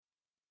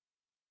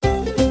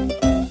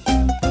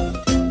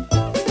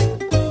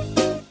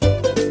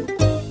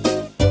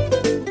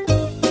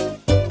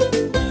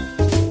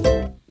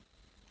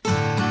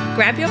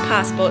grab your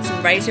passports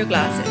and raise your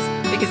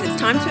glasses, because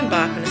it's time to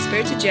embark on a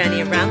spirited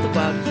journey around the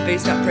world with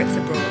Boozed Up Brits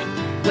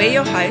Abroad. We're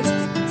your hosts,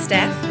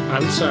 Steph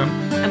and Sam,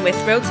 and we're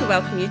thrilled to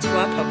welcome you to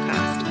our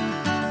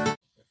podcast.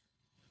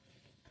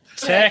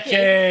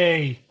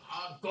 Turkey!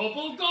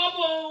 Gobble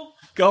Gobble!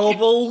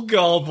 Gobble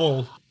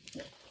Gobble!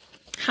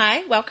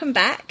 Hi, welcome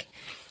back.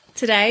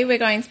 Today we're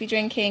going to be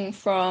drinking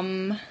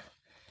from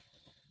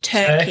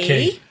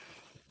Turkey.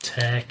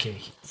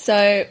 Turkey.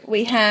 So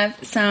we have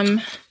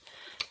some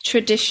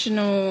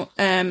traditional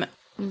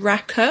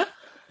raki.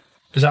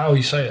 Is that how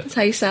you say it? That's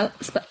how you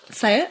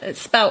say it. It's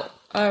spelt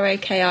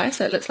R-A-K-I,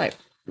 so it looks like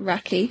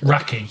raki.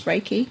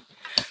 Raki.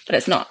 But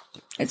it's not.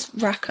 It's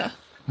raki.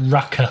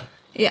 Raki.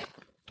 Yeah.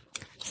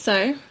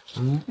 So,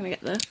 I'm going to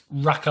get the...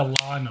 Raki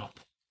lineup.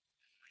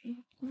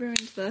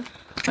 Ruined the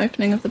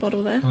opening of the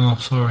bottle there. Oh,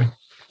 sorry.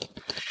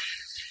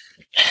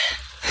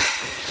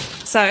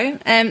 So,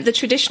 the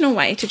traditional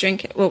way to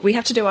drink it... Well, we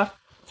have to do our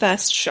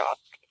first shot.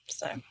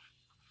 So...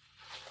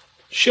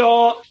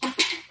 Shot!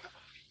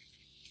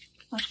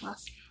 Nice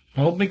glass.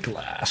 Hold me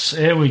glass.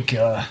 Here we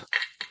go.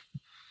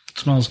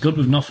 Smells good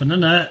with nothing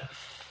in it.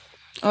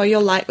 Oh,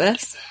 you'll like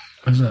this.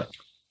 What is it?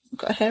 I've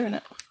got a hair in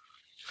it.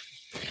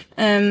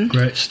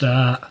 Great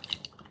start.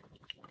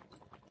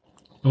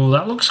 Oh,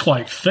 that looks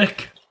quite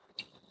thick.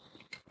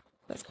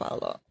 That's quite a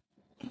lot.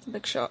 It's a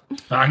big shot.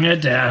 Bang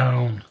it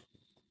down.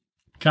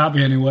 Can't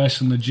be any worse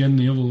than the gin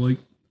the other week.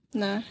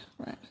 No,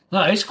 right.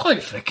 That is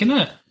quite thick, isn't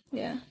it?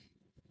 Yeah.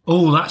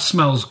 Oh, that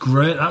smells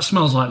great. That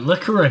smells like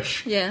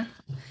licorice. Yeah.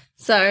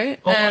 So,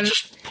 I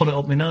just put it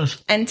up my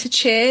nose. And to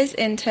cheers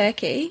in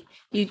Turkey,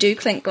 you do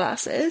clink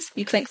glasses.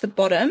 You clink the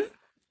bottom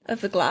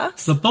of the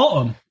glass. The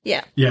bottom?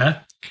 Yeah.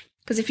 Yeah.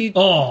 Because if you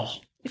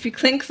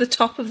clink the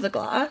top of the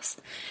glass,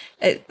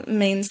 it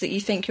means that you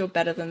think you're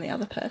better than the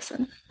other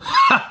person.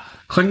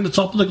 Ha! Clink the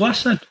top of the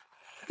glass then.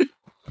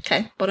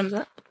 Okay, bottoms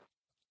up.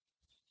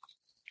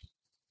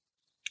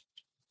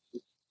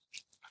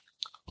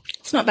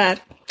 It's not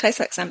bad. Tastes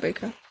like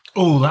sambuca.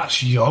 Oh,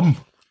 that's yum.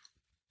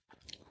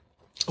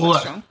 Oh,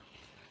 That's strong.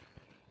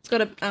 It's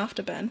got an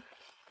afterburn.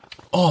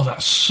 Oh,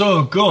 that's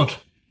so good.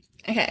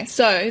 Okay,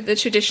 so the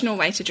traditional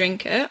way to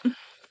drink it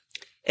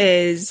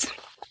is...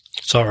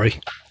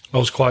 Sorry.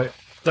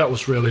 That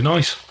was really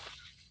nice.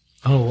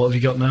 Oh, what have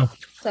you got now?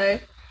 So,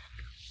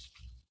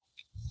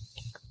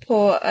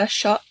 pour a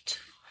shot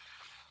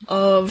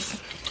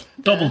of...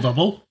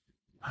 Double.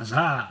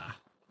 Huzzah.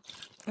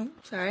 Oh,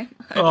 sorry. I hope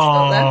it's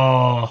still there.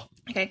 Oh.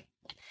 Okay.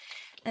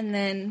 And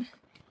then...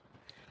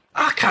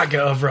 I can't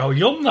get over how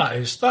yum that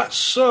is. That's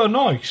so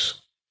nice.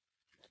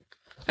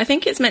 I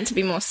think it's meant to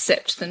be more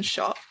sipped than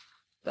shot,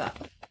 but...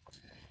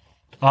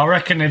 I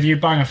reckon if you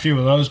bang a few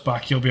of those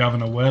back, you'll be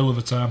having a whale of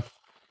a time.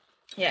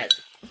 Yeah,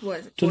 what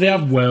is it? Do they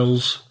have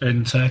whales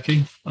in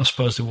Turkey? I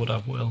suppose they would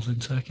have whales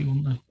in Turkey,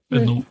 wouldn't they? I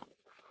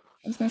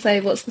was going to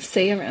say, what's the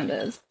sea around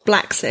it? It's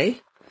Black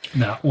Sea.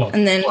 No, well,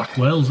 and then black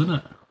whales, isn't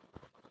it?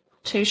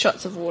 2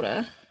 shots of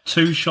water.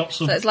 2 shots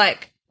of... So it's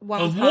like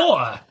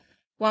water?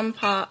 1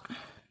 part...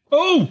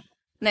 Oh!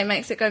 And it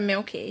makes it go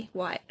milky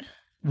white.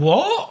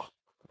 What?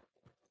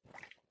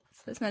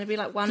 So it's meant to be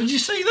like one... Did you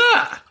see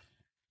that?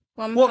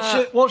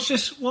 Part... Watch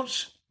this.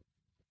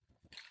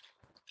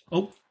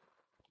 Oh.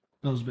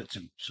 That was a bit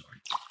too...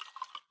 Sorry.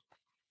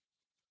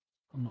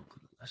 I'm not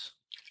good at this.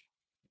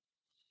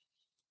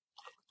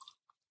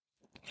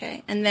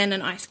 Okay, and then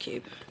an ice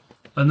cube.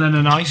 And then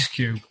an ice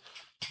cube.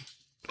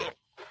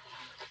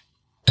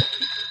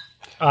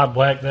 I'd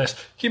work this.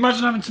 Can you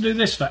imagine having to do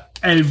this for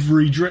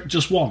every drink?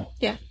 Just one?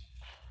 Yeah.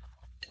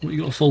 What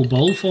you got a full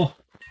bowl for?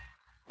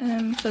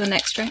 For the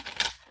next drink.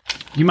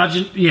 You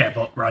imagine... Yeah,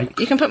 but right.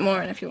 You can put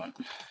more in if you want.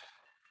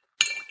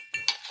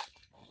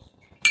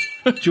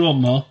 Do you want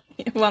more?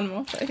 1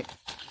 more, please.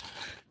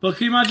 But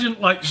can you imagine,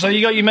 like, so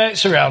you got your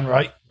mates around,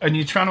 right? And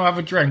you're trying to have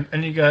a drink,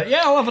 and you go,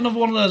 yeah, I'll have another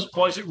one of those.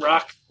 What is it?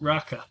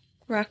 Raka.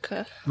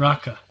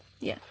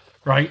 Yeah.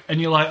 Right?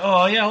 And you're like,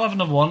 oh, yeah, I'll have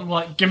another one.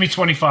 Like, give me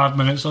 25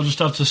 minutes. I'll just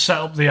have to set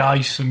up the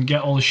ice and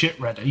get all the shit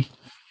ready.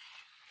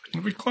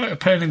 It'd be quite a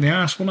pain in the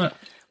ass, wouldn't it?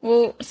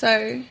 Well,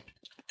 so,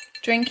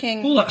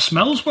 drinking... Oh, that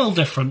smells well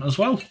different as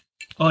well.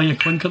 Oh, you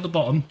clink at the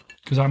bottom,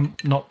 because I'm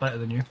not better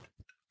than you.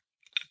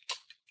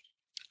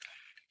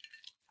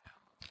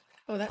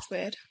 Oh, that's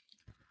weird.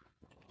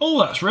 Oh,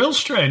 that's real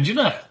strange,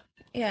 isn't it?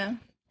 Yeah.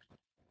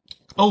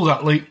 Oh,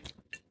 that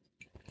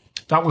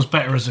was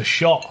better as a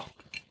shot.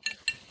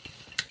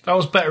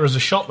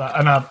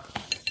 And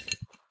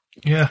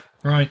yeah,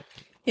 right.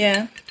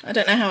 Yeah, I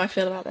don't know how I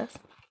feel about this.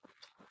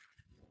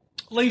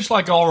 Leaves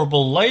like a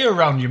horrible layer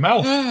around your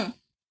mouth. Mm.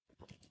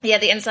 Yeah,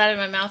 the inside of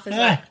my mouth is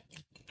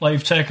like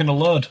you've taken a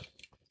load.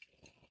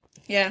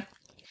 Yeah.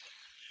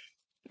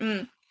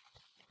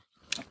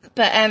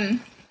 But,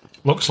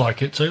 Looks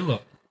like it too,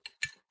 look.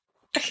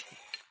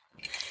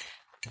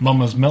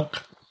 Mama's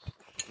milk.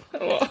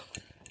 Oh.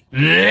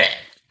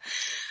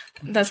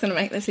 That's going to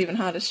make this even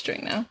harder to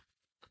drink now.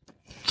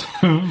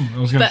 I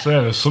was going to say,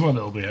 there's someone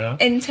that'll be here.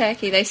 In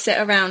Turkey, they sit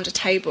around a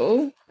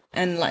table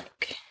and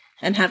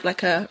have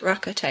like a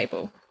raka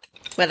table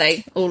where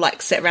they all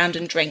like sit around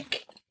and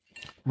drink.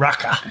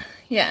 Raka.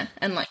 Yeah,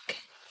 and like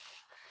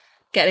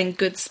getting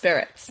good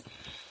spirits.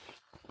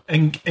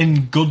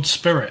 In good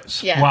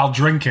spirits. Yeah. While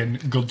drinking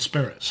good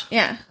spirits.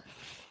 Yeah.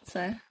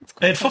 So it's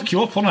quite It'd fuck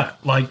you up, wouldn't it?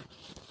 Like,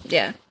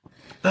 yeah.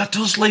 that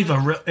does leave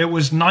it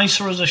was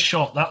nicer as a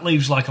shot. That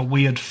leaves like a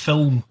weird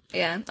film.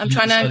 Yeah. I'm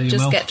trying inside of to your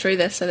just mouth. get through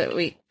this so that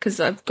because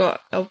I've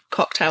got a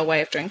cocktail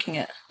way of drinking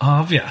it. Oh,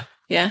 have you?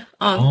 Yeah.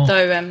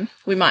 Although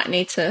we might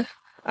need to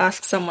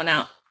ask someone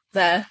out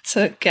there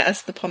to get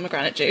us the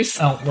pomegranate juice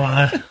Out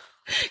there.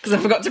 because I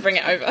forgot to bring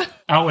it over.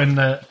 out in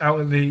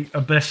the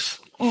abyss.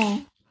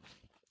 Mm.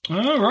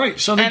 Oh, right.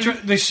 So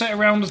they sit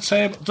around the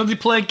table. Do they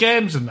play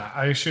games in that?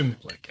 I assume they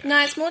play games. No,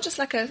 it's more just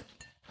like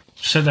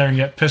Sit there and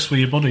get pissed with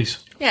your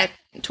buddies.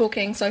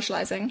 talking,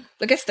 socialising.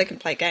 I guess they can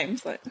play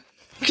games. Like,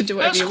 you can do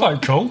whatever That's you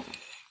quite want.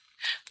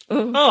 cool.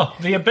 Ooh. Oh,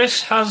 the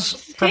abyss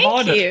has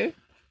provided. Thank you.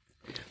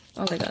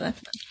 I'll leave that there.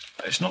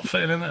 It's not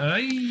fitting in there.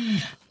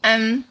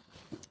 Hey.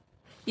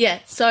 Yeah,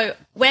 so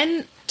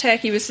when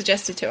Turkey was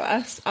suggested to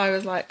us, I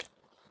was like,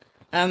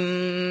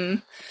 they're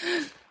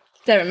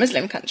a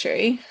Muslim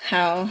country.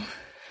 How?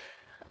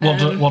 What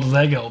do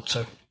they get up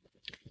to?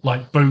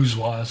 Like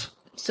booze-wise?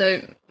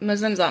 So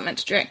Muslims aren't meant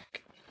to drink.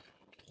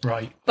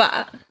 Right.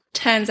 But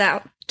turns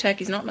out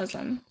Turkey's not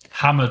Muslim.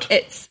 Hammered.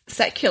 It's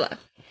secular.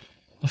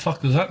 The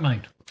fuck does that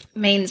mean?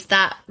 Means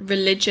that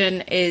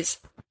religion is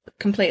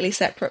completely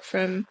separate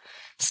from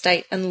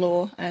state and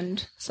law,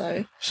 and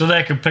so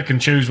they can pick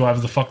and choose whatever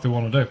the fuck they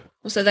want to do.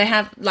 so they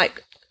have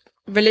like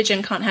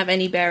religion can't have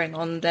any bearing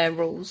on their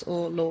rules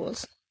or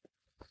laws.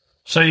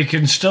 So you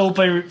can still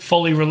be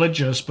fully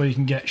religious, but you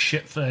can get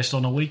shit-faced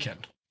on a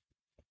weekend.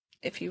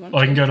 If you want,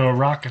 Or you to. can go to a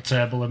raka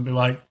table and be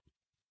like,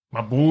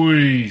 my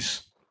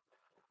boys.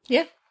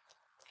 Yeah,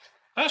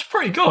 That's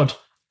pretty good.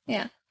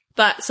 yeah.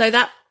 But so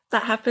that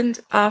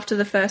happened after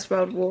the First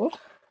World War,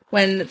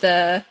 when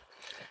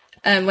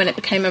when it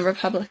became a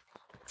republic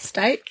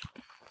state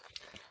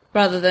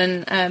rather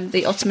than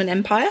the Ottoman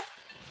Empire.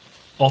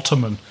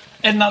 Ottoman.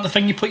 Isn't that the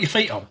thing you put your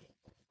feet on?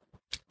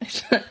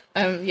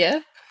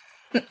 Yeah.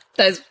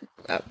 There's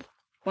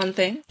one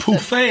thing.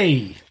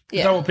 Poufet. Is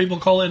Yeah. that what people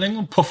call it in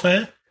England?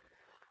 Poufet?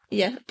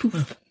 Yeah.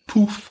 Poof.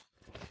 Poof.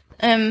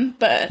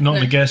 But Not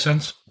in the gay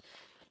sense.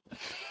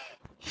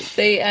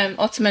 the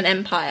Ottoman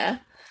Empire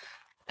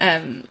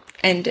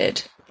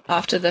ended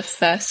after the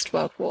First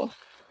World War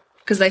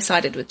because they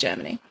sided with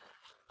Germany.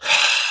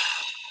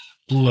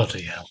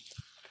 Bloody hell.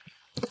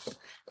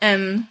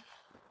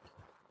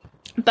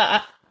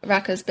 But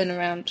Raqqa's been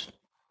around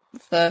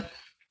for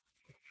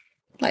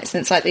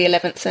since the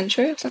 11th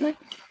century or something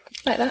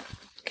like that.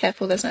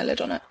 Careful, there's no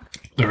lid on it.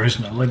 There is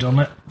no lid on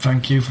it.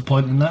 Thank you for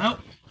pointing that out.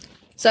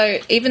 So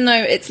even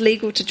though it's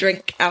legal to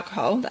drink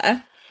alcohol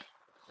there,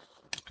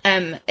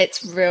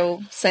 it's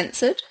real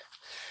censored.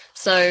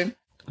 So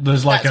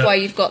There's like that's why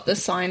you've got the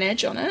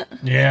signage on it.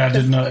 Yeah, I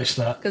did notice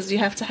that. Because you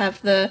have to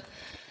have the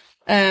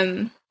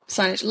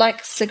signage,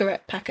 like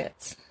cigarette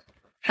packets,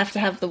 have to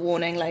have the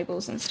warning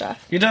labels and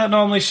stuff. You don't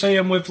normally see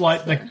them with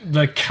like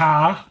the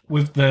car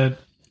with the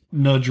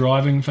no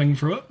driving thing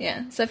through it.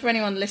 Yeah. So for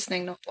anyone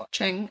listening, not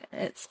watching,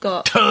 it's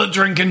got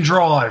Drink and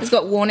drive. It's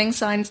got warning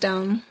signs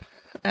down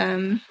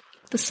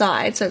the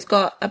side. So it's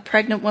got a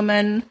pregnant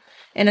woman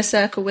in a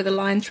circle with a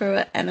line through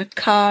it and a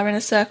car in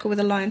a circle with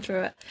a line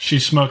through it.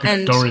 She's smoking a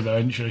And- dory though,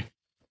 isn't she?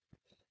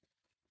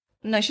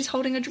 No, she's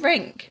holding a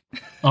drink.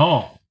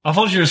 Oh, I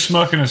thought she was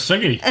smoking a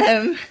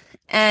ciggy.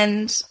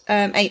 And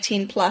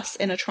 18 plus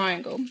in a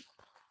triangle.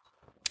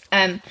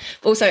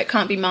 Also, it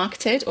can't be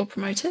marketed or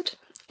promoted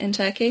in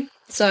Turkey.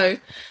 So,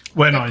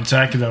 We're not in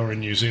Turkey though, we're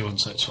in New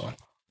Zealand, so it's fine.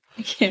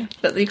 yeah,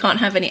 but you can't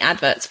have any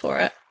adverts for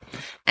it.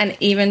 And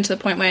even to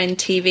the point where in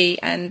TV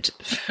and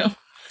film,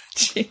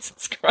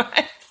 Jesus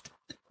Christ.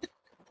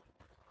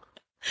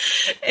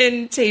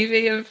 In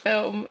TV and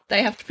film,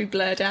 they have to be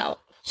blurred out.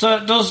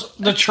 So does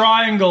the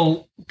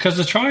triangle, because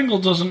the triangle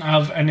doesn't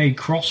have any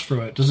cross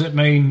through it, does it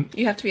mean,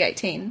 You have to be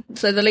 18.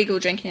 So the legal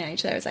drinking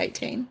age there is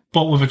 18.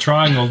 but with a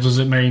triangle, does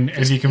it mean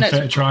if you can No, fit a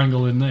it's-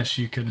 triangle in this,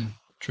 you can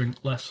drink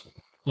less?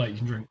 Like you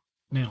can drink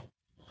now.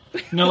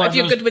 No, What, like if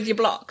you're those- good with your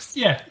blocks.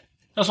 Yeah,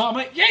 that's what I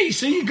mean. Yeah, you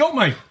see, you got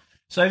me.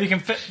 So if you can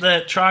fit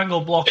the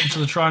triangle block into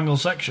the triangle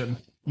section,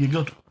 you're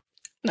good.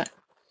 No.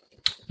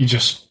 You're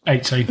just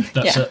 18,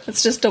 that's Yeah, it.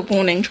 it's just a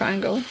warning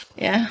triangle.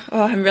 Yeah.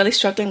 Oh, I'm really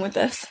struggling with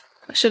this.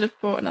 I should have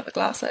brought another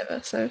glass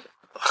over, so...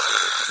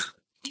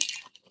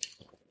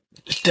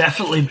 It's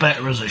definitely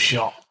better as a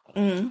shot.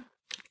 Oh,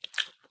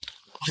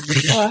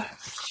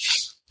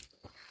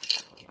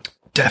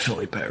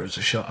 Definitely better as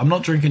a shot. I'm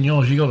not drinking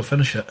yours, you got to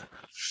finish it.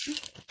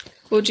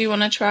 well, do you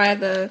want to try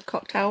the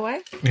cocktail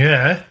way?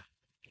 Yeah.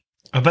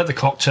 I bet the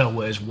cocktail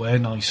way is way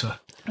nicer.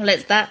 Well,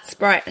 it's that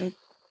Sprite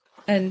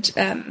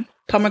and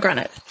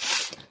pomegranate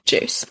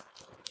juice.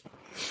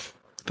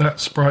 That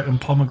Sprite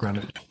and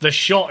pomegranate. The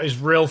shot is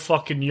real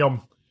fucking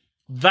yum.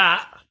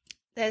 That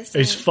There's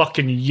is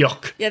fucking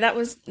yuck. yeah, that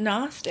was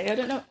nasty. I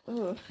don't know.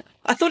 Ooh.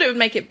 I thought it would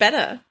make it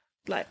better,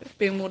 like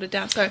being watered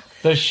down. So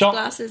The shot...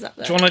 glasses up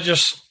there. Do you want to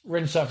just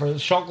rinse that for the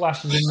shot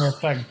glasses in their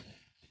thing?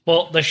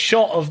 But the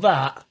shot of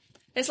that...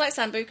 It's like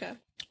sambuca.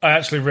 I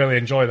actually really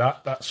enjoy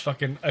that. That's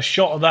fucking a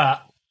shot of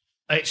that.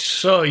 It's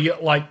so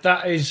like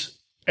that is.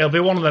 It'll be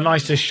one of the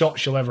nicest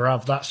shots you'll ever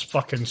have. That's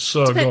fucking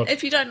so good.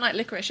 If you don't like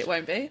licorice, it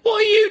won't be. What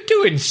are you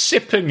doing,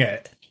 sipping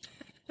it?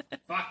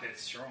 Fuck,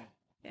 it's strong.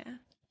 Yeah,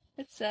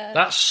 it's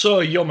That's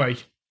so yummy.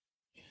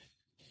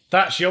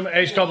 That's yummy.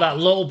 It's got that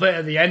little bit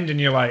at the end, and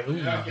you're like, ooh,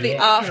 the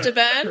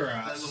afterburn.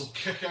 That little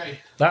kick, eh?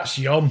 that's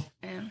yum.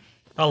 Yeah.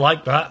 I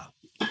like that.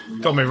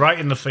 Got me right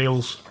in the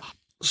feels.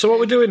 So what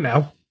we're doing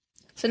now?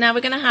 So now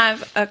we're going to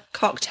have a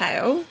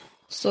cocktail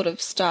sort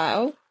of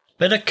style.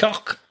 Bit of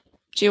cock.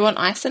 Do you want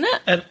ice in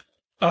it? And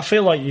I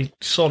feel like you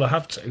sort of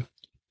have to.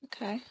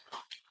 Okay.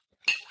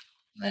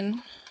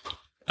 Then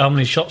How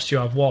many shots do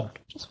you have? One.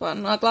 just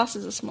one. Our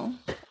glasses are small.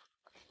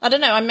 I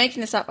don't know. I'm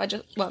making this up.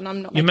 No,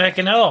 I'm not. You're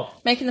making it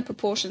up? Making the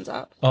proportions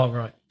up Oh,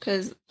 right.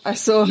 because I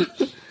saw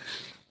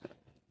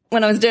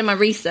when I was doing my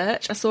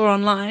research, I saw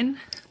online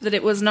that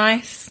it was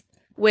nice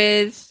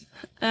with.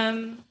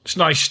 It's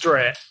nice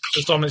straight,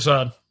 just on its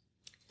own.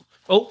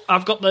 Oh,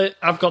 I've got the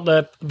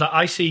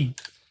icy.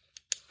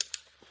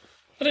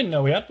 I didn't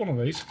know we had one of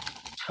these.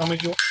 How many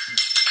do you want?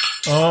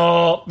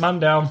 Oh, man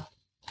down.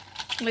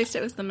 At least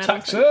it was the metal.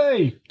 thing.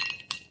 Taxi!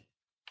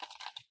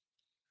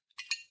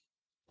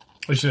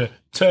 What's it?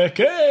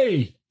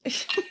 Turkey! Do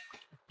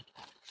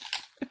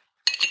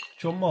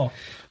you want more?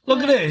 Look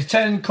at it, it's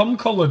turning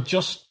cum-coloured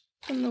just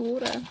From the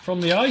water.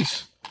 from the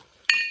ice.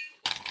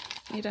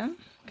 You done?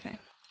 Okay.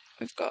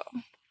 We've got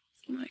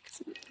like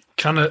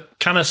Can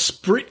a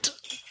sprit?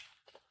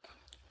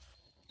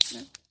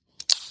 No.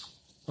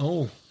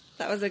 Oh,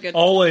 that was a good.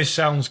 always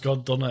sounds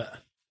good, doesn't it?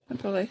 I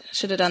probably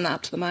should have done that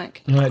up to the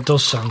mic. No, it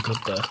does sound good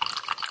there.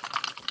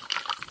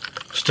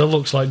 Still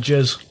looks like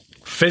jizz.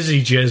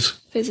 Fizzy jizz.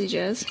 Fizzy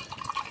jizz.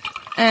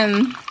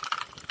 And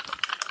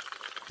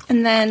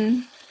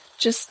then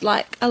just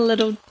like a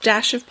little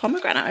dash of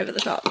pomegranate over the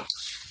top.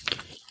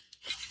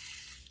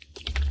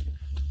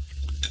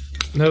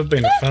 Never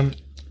been a fan.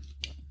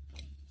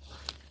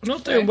 I'm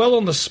not doing well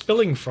on the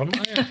spilling front,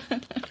 are you?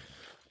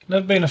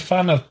 Never been a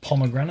fan of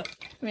pomegranate.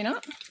 Have you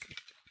not?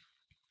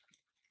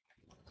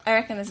 I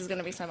reckon this is going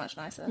to be so much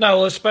nicer.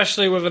 No,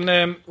 especially with a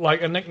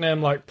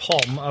nickname like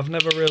Pom. I've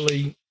never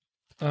really.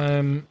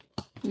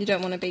 You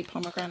don't want to be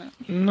pomegranate.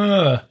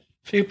 No.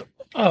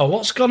 Oh,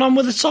 what's gone on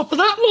with the top of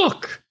that?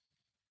 Look,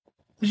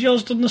 has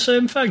yours done the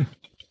same thing?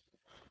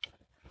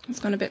 It's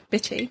gone a bit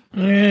bitty.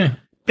 Yeah,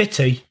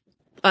 bitty.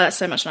 Oh, that's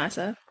so much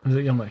nicer. Is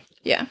it yummy?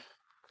 Yeah.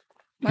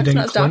 Mine's didn't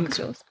not as dark clunk? as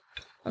yours.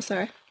 Oh,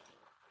 sorry.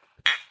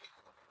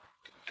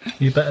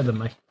 You're better than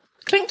me.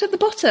 Clinked at the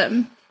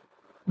bottom.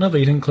 No, but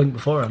you didn't clink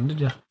beforehand, did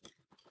you?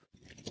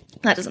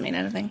 That doesn't mean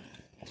anything.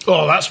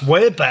 Oh, that's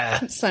way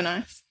better. It's so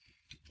nice.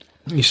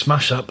 You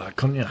smash that back,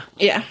 couldn't you?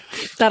 Yeah.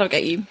 That'll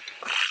get you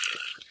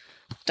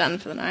done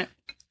for the night.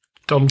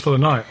 Done for the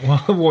night.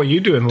 What are you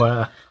doing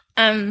later?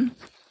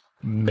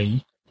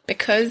 Me.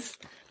 Because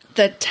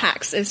the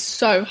tax is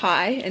so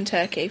high in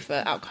Turkey for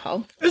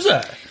alcohol. Is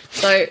it?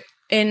 So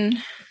in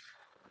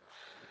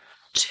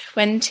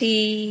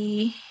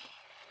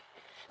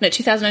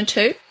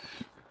 2002,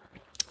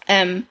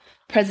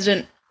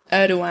 President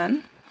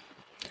Erdogan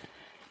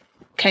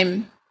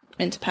came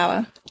into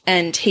power,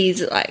 and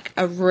he's like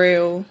a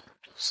real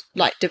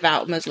like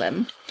devout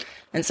Muslim,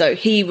 and so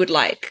he would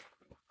like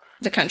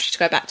the country to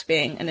go back to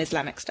being an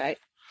Islamic state.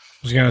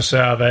 I was going to say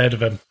I've heard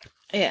of him.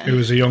 Yeah. He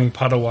was a young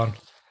Padawan.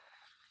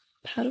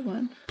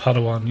 Padawan.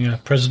 Padawan, yeah.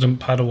 President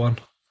Padawan.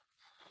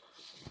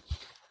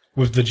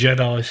 With the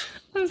Jedis.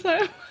 I was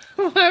like,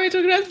 why are we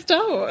talking about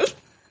Star Wars?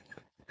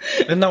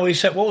 Isn't that what he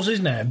said? What was his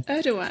name?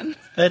 Erdogan.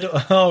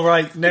 Oh,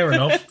 right. Near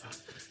enough.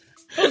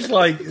 I was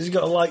like, has he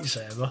got a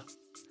lightsaber?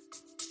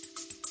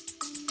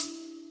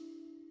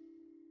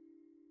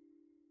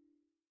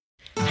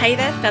 Hey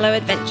there, fellow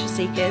adventure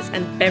seekers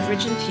and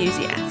beverage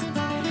enthusiasts.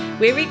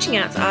 We're reaching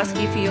out to ask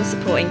you for your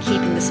support in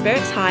keeping the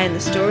spirits high and the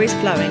stories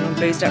flowing on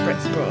Boozed Up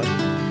Brits Abroad.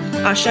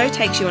 Our show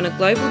takes you on a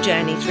global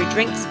journey through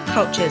drinks,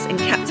 cultures, and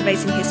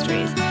captivating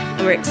histories,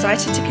 and we're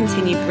excited to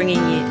continue bringing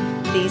you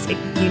these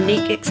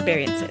unique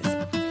experiences.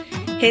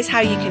 Here's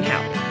how you can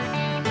help.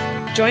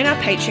 Join our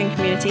Patreon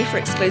community for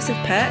exclusive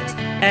perks,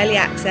 early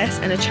access,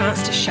 and a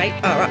chance to shape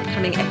our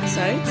upcoming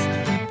episodes.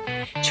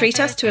 Treat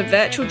us to a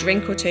virtual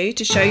drink or two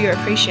to show your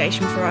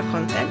appreciation for our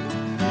content.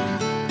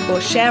 Or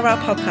share our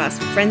podcast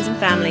with friends and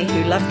family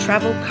who love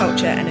travel,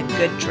 culture, and a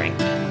good drink.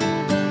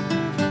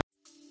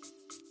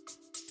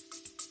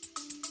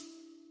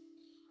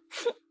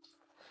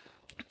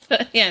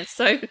 But yeah,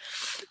 so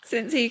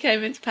since he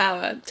came into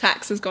power,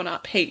 tax has gone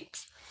up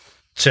heaps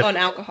on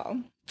alcohol.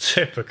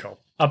 Typical.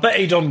 I bet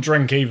he don't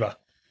drink either.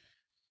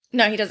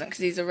 No, he doesn't, because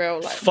he's a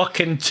real like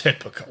Fucking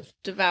typical.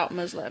 devout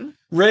Muslim.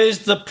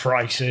 Raised the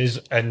prices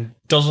and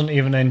doesn't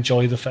even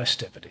enjoy the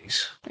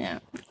festivities. Yeah,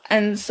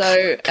 and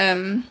so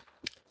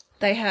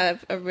they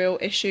have a real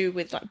issue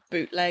with like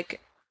bootleg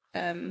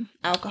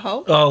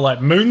alcohol. Oh,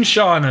 like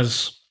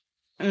moonshiners.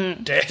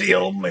 Dirty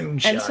old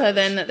moonshiners. And so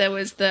then there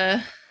was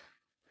the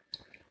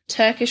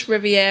Turkish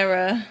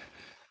Riviera.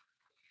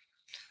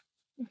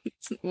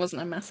 It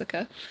wasn't a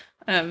massacre.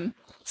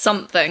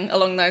 something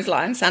along those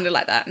lines, sounded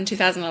like that, in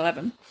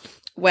 2011,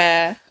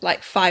 where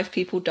like 5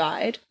 people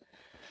died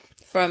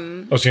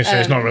from... I was going to say,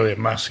 it's not really a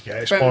massacre.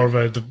 It's more of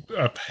a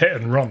hit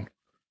and run.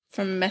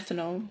 From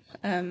methanol.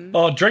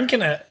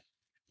 Drinking it.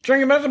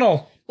 Drinking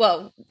methanol.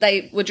 Well,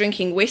 they were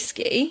drinking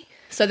whiskey.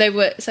 So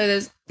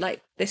there's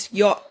like this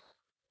yacht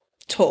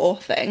tour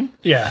thing.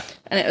 Yeah.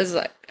 And it was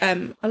like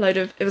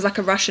it was like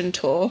a Russian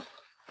tour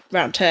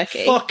around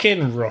Turkey.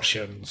 Fucking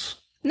Russians.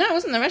 No, it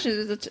wasn't the Russians,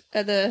 it was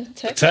the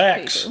Turkish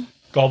Turks. people.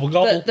 Gobble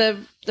gobble.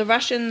 The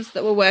Russians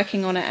that were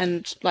working on it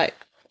and like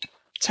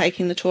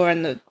taking the tour,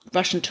 and the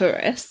Russian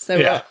tourists, they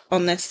were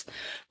on this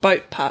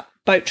boat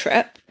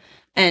trip,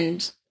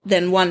 and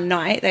then one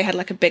night they had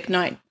like a big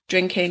night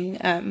drinking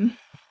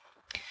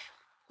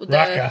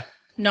Raka.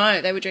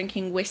 No, they were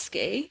drinking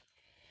whiskey.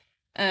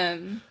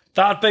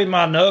 That'd be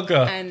my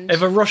no-go. And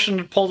if a Russian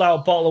had pulled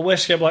out a bottle of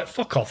whiskey, I'd be like,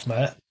 fuck off,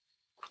 mate.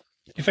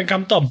 You think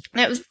I'm dumb?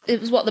 it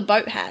was what the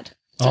boat had.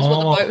 So it was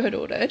what the boat had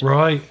ordered.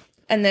 Right.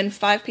 And then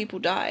 5 people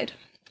died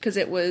because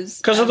it was...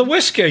 Because of the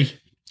whiskey?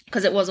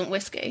 Because it wasn't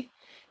whiskey.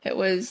 It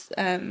was...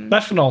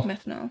 methanol.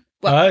 Methanol.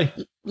 Well, Aye.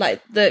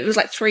 it was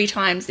like 3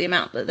 times the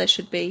amount that there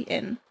should be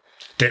in...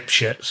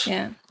 Dipshits.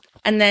 Yeah.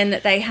 And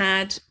then they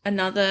had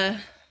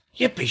another...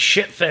 You'd be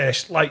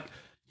shit-faced. Like,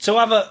 to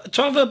have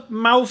a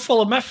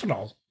mouthful of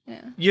methanol,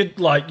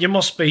 you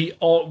must be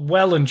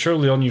well and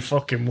truly on your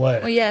fucking way.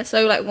 Well, yeah,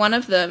 so like one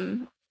of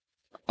them...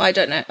 I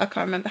don't know. I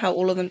can't remember how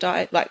all of them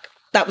died. Like,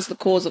 that was the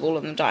cause of all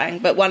of them dying.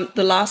 But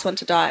the last one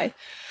to die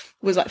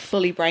was like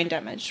fully brain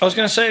damaged. I was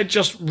going to say, it'd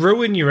just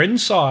ruin your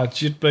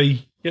insides. You'd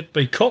be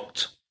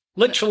cooked,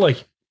 literally.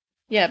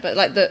 Yeah, but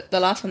like the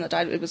last one that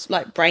died, it was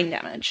like brain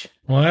damage.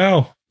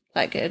 Wow.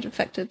 Like it had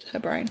affected her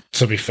brain.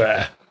 To be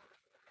fair,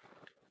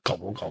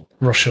 gobble gobble.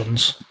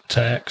 Russians,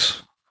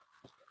 Turks.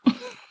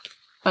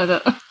 I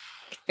don't.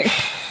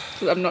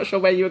 I'm not sure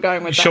where you were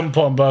going with You shouldn't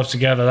put them both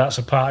together. That's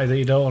a party that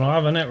you don't want to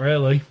have, isn't it?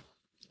 Really.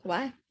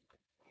 Why?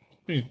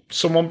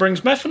 Someone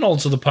brings methanol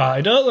to the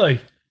party, don't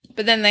they?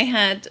 But then they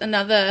had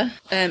another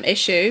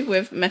issue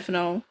with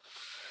methanol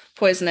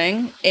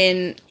poisoning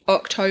in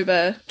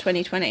October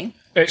 2020.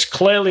 It's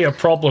clearly a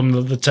problem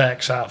that the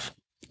Turks have.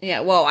 Yeah,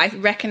 well, I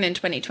reckon in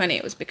 2020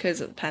 it was because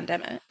of the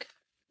pandemic.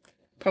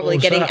 Probably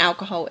was getting that?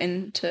 alcohol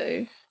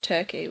into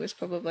Turkey was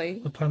probably...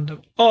 The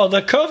pandemic. Oh,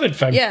 the COVID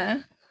thing.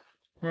 Yeah,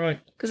 Right.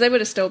 because they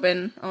would have still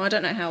been... Oh, I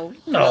don't know how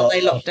No. well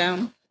they locked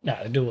down.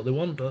 Yeah, they do what they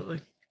want, don't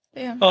they?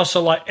 Yeah. Oh,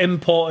 so like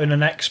importing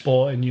and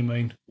exporting, you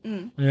mean?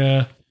 Mm.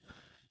 Yeah.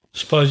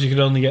 Suppose you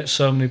could only get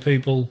so many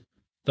people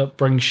that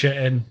bring shit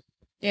in,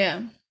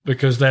 Yeah.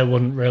 because they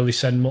wouldn't really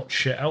send much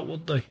shit out,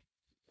 would they?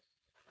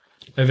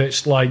 If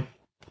it's like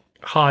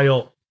high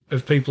up,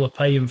 if people are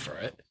paying for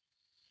it.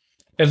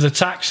 If the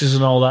taxes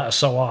and all that are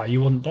so high,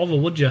 you wouldn't bother,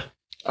 would you?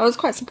 I was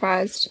quite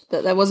surprised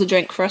that there was a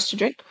drink for us to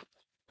drink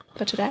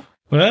for today.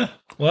 Yeah,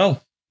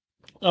 well,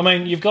 I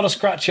mean, you've got to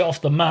scratch it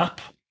off the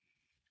map.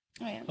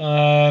 Oh,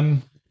 yeah.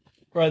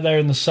 Right there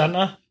in the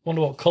centre.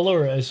 Wonder what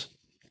colour it is.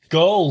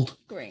 Gold.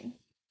 Green.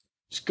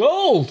 It's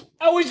gold.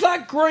 How is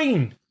that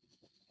green?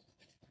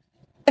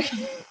 I'm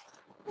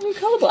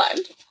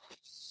colourblind.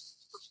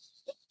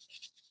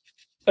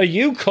 Are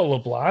you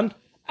colourblind?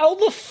 How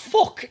the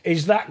fuck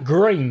is that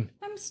green?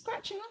 I'm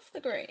scratching off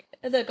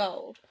the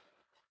gold.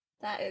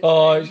 That is.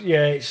 Oh, green.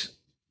 yeah,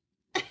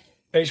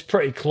 it's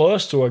pretty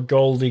close to a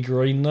goldy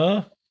green,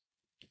 though.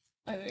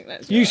 I think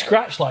that's You right.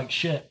 scratch like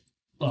shit.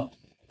 Look,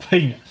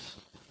 penis.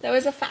 There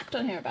was a fact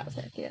on here about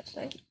Turkey,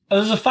 actually.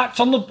 There's a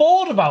fact on the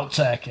board about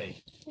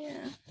Turkey.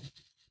 Yeah.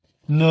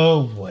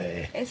 No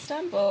way.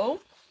 Istanbul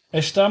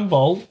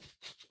Istanbul.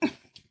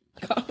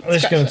 God,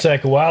 This is going to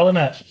take a while, isn't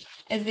it?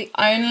 is the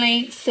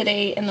only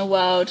city in the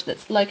world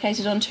that's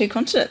located on 2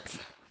 continents.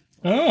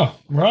 Oh,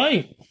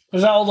 right.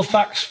 Is that all the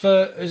facts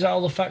for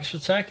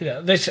Turkey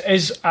there? This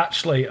is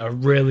actually a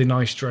really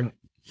nice drink.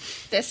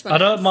 This one. I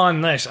don't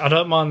mind this. I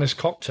don't mind this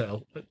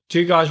cocktail. Do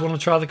you guys want to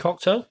try the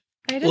cocktail?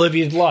 I do. Well, if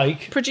you'd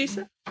like,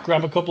 Producer.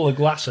 grab a couple of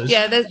glasses.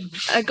 Yeah,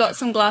 I got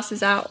some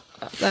glasses out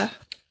up there.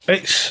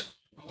 It's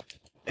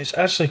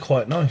actually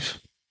quite nice.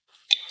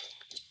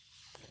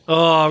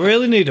 Oh, I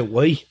really need a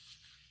wee.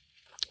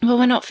 Well,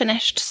 we're not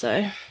finished,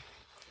 so...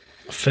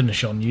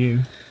 Finish on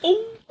you.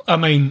 Oh, I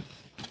mean...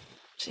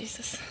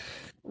 Jesus.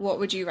 What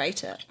would you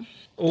rate it?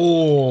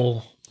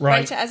 Oh, right.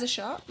 Rate it as a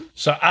shot?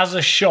 So as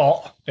a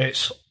shot,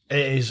 it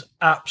is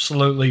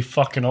absolutely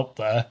fucking up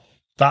there.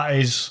 That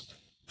is,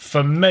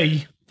 for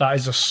me, that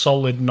is a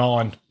solid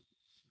 9.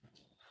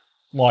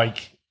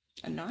 Like...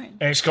 A 9?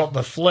 It's got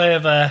the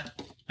flavour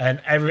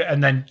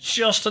and then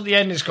just at the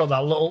end it's got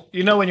that little...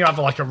 You know when you have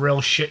like a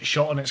real shit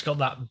shot and it's got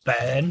that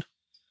burn?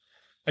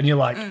 And you're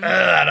like,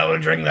 I don't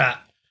want to drink that.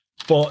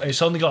 But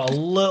it's only got a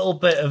little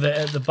bit of it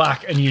at the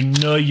back and you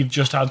know you've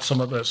just had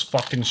something that's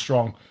fucking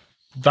strong.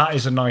 That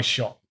is a nice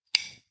shot.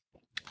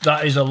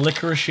 That is a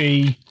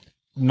licoricey,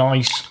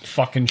 nice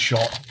fucking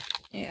shot.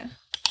 Yeah.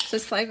 So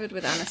it's flavoured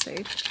with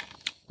aniseed.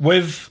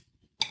 With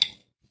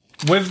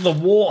the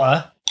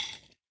water...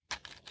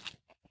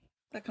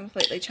 That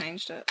completely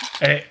changed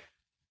it.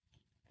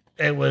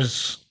 it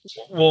was,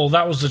 well,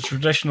 that was the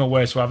traditional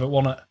way to have it,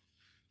 wasn't it?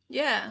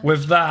 Yeah.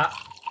 With that,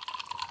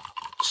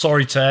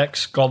 sorry,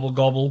 Tex, Gobble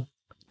Gobble,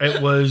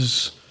 it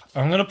was,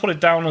 I'm going to put it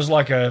down as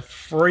like a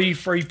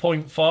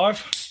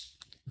 3.5.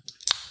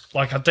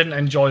 Like, I didn't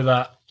enjoy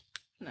that.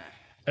 No.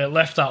 It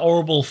left that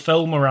horrible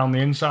film around the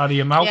inside of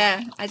your mouth.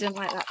 Yeah, I didn't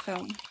like that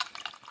film.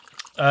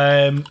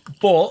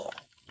 But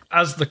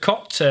as the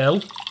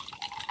cocktail,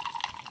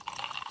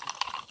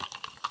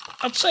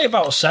 I'd say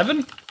about a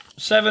 7,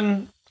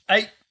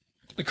 8.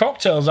 The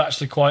cocktail's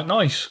actually quite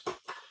nice.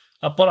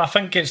 But I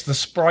think it's the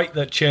Sprite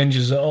that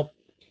changes it up.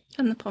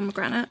 And the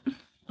pomegranate.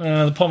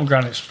 The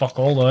pomegranate's fuck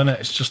all, though, isn't it?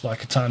 It's just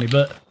like a tiny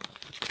bit.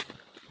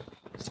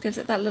 Just gives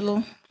it that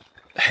little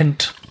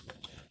hint.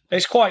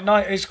 It's quite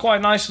nice. It's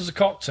quite nice as a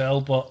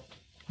cocktail, but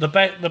the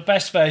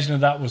best version of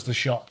that was the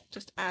shot.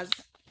 Just as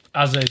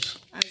is.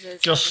 As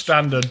is. Just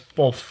standard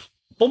buff.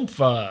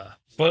 Bumper.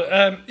 But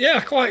yeah,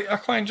 I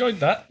quite enjoyed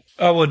that.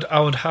 I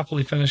would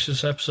happily finish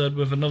this episode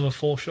with another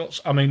 4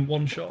 shots. I mean,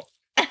 1 shot.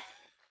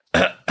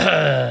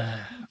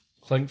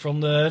 Clink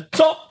from the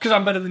top, because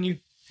I'm better than you.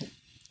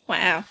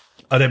 Wow.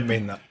 I didn't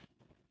mean that.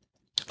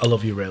 I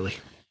love you, really.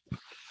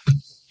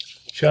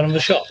 Should I have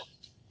another shot?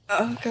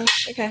 Oh,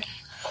 gosh. Okay.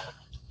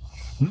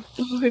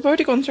 Oh, we've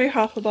already gone through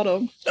half a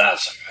bottle.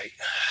 That's all right.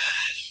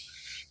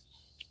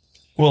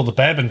 Well, the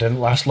bourbon didn't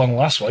last long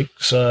last week,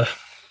 so...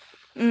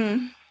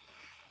 That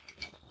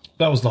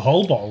was the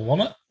whole bottle,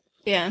 wasn't it?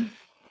 Yeah.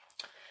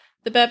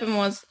 The bourbon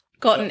was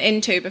gotten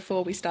into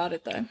before we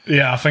started, though.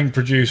 Yeah, I think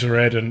producer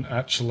Aidan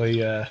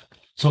actually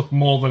took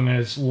more than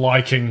his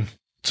liking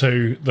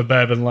to the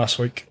bourbon last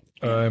week.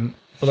 But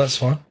that's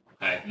fine.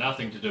 Hey,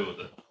 nothing to do with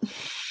it.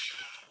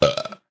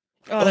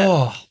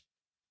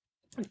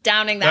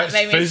 Downing that That's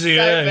made me fizzy,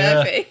 so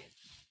yeah. burpy.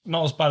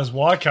 Not as bad as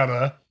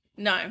Wycanner.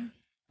 No.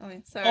 I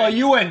mean, sorry. Oh,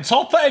 you went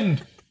top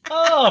end.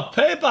 Oh,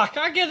 payback.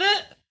 I get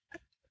it.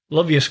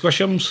 Love you,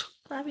 Squishums.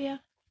 Love you.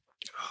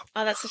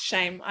 Oh, that's a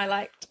shame. I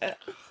liked it.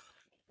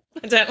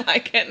 I don't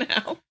like it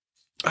now.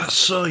 That's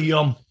so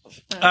yum.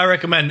 I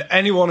recommend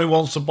anyone who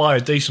wants to buy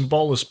a decent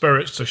bottle of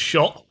spirits to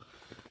shot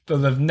that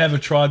they've never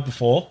tried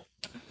before.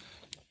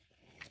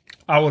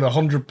 I would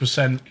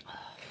 100%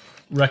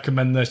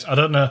 recommend this. I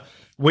don't know.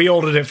 We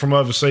ordered it from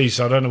overseas,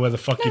 so I don't know where the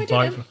fuck you'd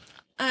buy it from.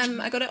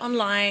 I got it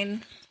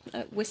online.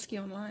 Whiskey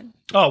Online.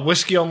 Oh,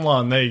 Whiskey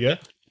Online. There you go.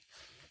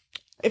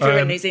 If you're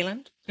in New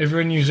Zealand. If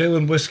you're in New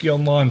Zealand, Whiskey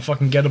Online,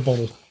 fucking get a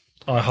bottle.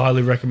 I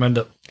highly recommend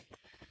it.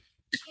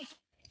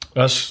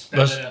 That's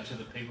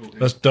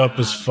dope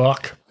as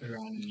fuck. Who are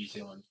in New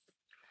Zealand.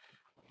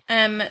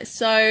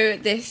 So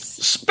this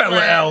Spell it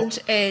brand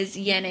out. is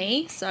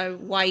Yeni, so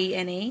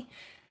Y-E-N-E.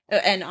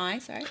 N-I,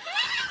 sorry.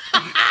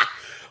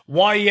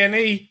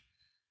 Y-N-E?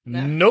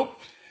 No. Nope.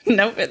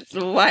 Nope, it's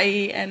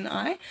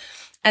Y-E-N-I.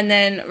 And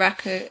then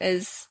Raku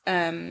is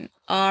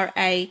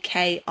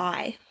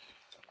R-A-K-I.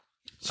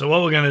 So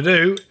what we're going to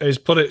do is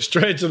put it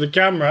straight to the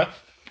camera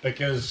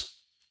because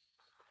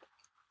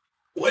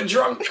we're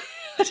drunk.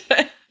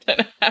 I don't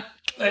know how.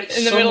 It's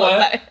In the middle of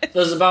that.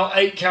 There's about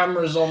 8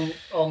 cameras on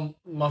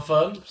my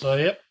phone. So,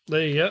 yep,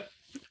 there you go.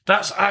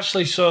 That's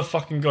actually so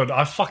fucking good.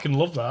 I fucking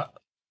love that.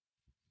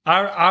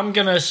 I'm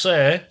going to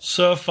say,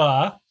 so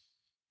far,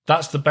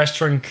 that's the best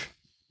drink.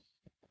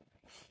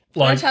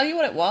 Can I tell you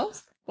what it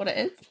was? What it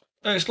is?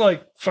 It's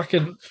like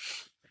fucking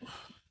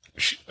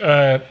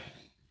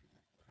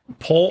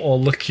port or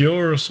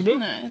liqueur or something.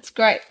 No, it's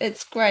great.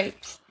 It's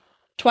grapes.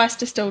 Twice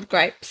distilled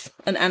grapes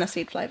and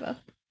aniseed flavour.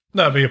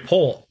 No, it'd be a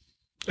port.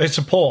 It's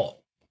a port.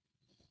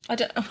 I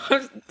don't.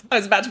 I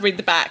was about to read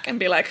the back and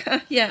be like,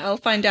 yeah, I'll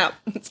find out.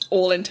 It's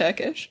all in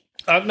Turkish.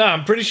 No,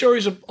 I'm pretty sure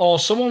or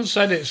someone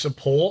said it's a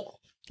port.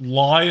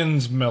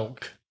 Lion's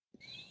milk.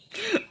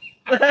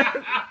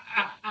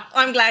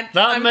 I'm glad.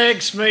 That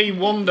makes me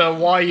wonder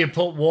why you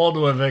put water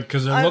with it,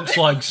 because it looks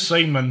like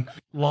semen.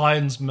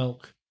 Lion's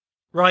milk.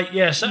 Right,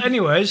 yeah, so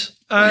anyways,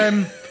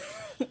 that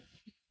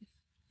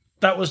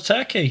was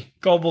Turkey.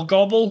 Gobble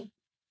Gobble.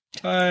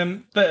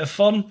 Bit of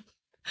fun.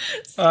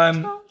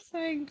 Stop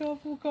saying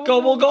gobble gobble.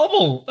 Gobble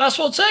Gobble. That's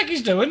what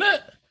Turkey's doing, isn't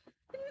it?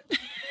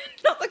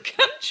 Not the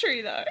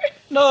country, though.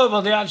 No,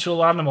 but the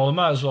actual animal, it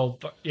might as well,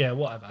 but yeah,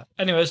 whatever.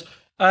 Anyways,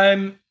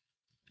 and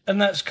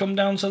let's come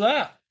down to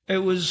that. It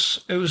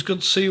was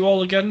good to see you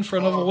all again for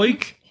another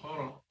week.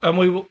 And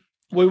we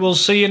will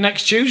see you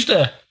next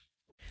Tuesday.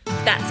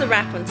 That's a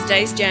wrap on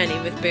today's journey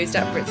with Boozed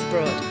Up Brits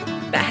Abroad.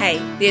 But hey,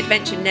 the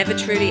adventure never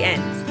truly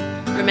ends.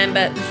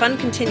 Remember, the fun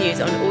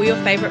continues on all your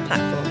favourite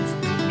platforms.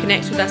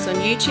 Connect with us on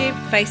YouTube,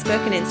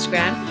 Facebook and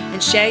Instagram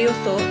and share your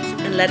thoughts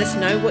and let us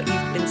know what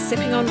you've been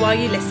sipping on while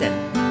you listen.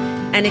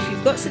 And if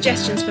you've got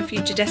suggestions for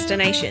future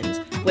destinations,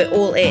 we're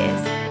all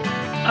ears.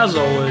 As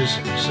always,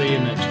 see you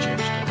next Tuesday.